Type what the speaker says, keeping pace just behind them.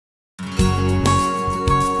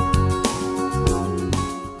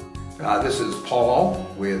This is Paul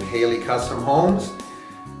with Haley Custom Homes.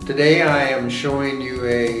 Today I am showing you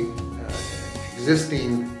a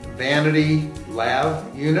existing vanity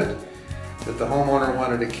lav unit that the homeowner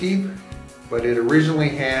wanted to keep, but it originally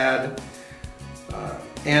had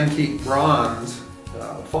antique bronze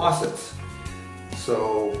faucets.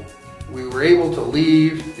 So we were able to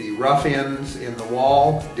leave the rough ends in the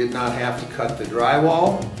wall, did not have to cut the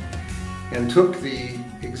drywall, and took the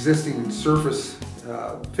existing surface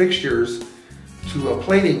fixtures to a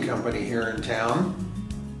plating company here in town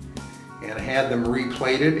and had them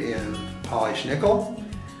replated in polished nickel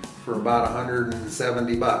for about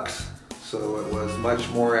 170 bucks. So it was much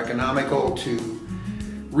more economical to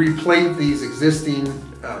replate these existing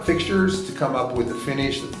fixtures to come up with the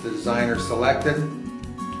finish that the designer selected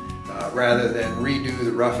rather than redo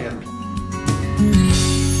the rough end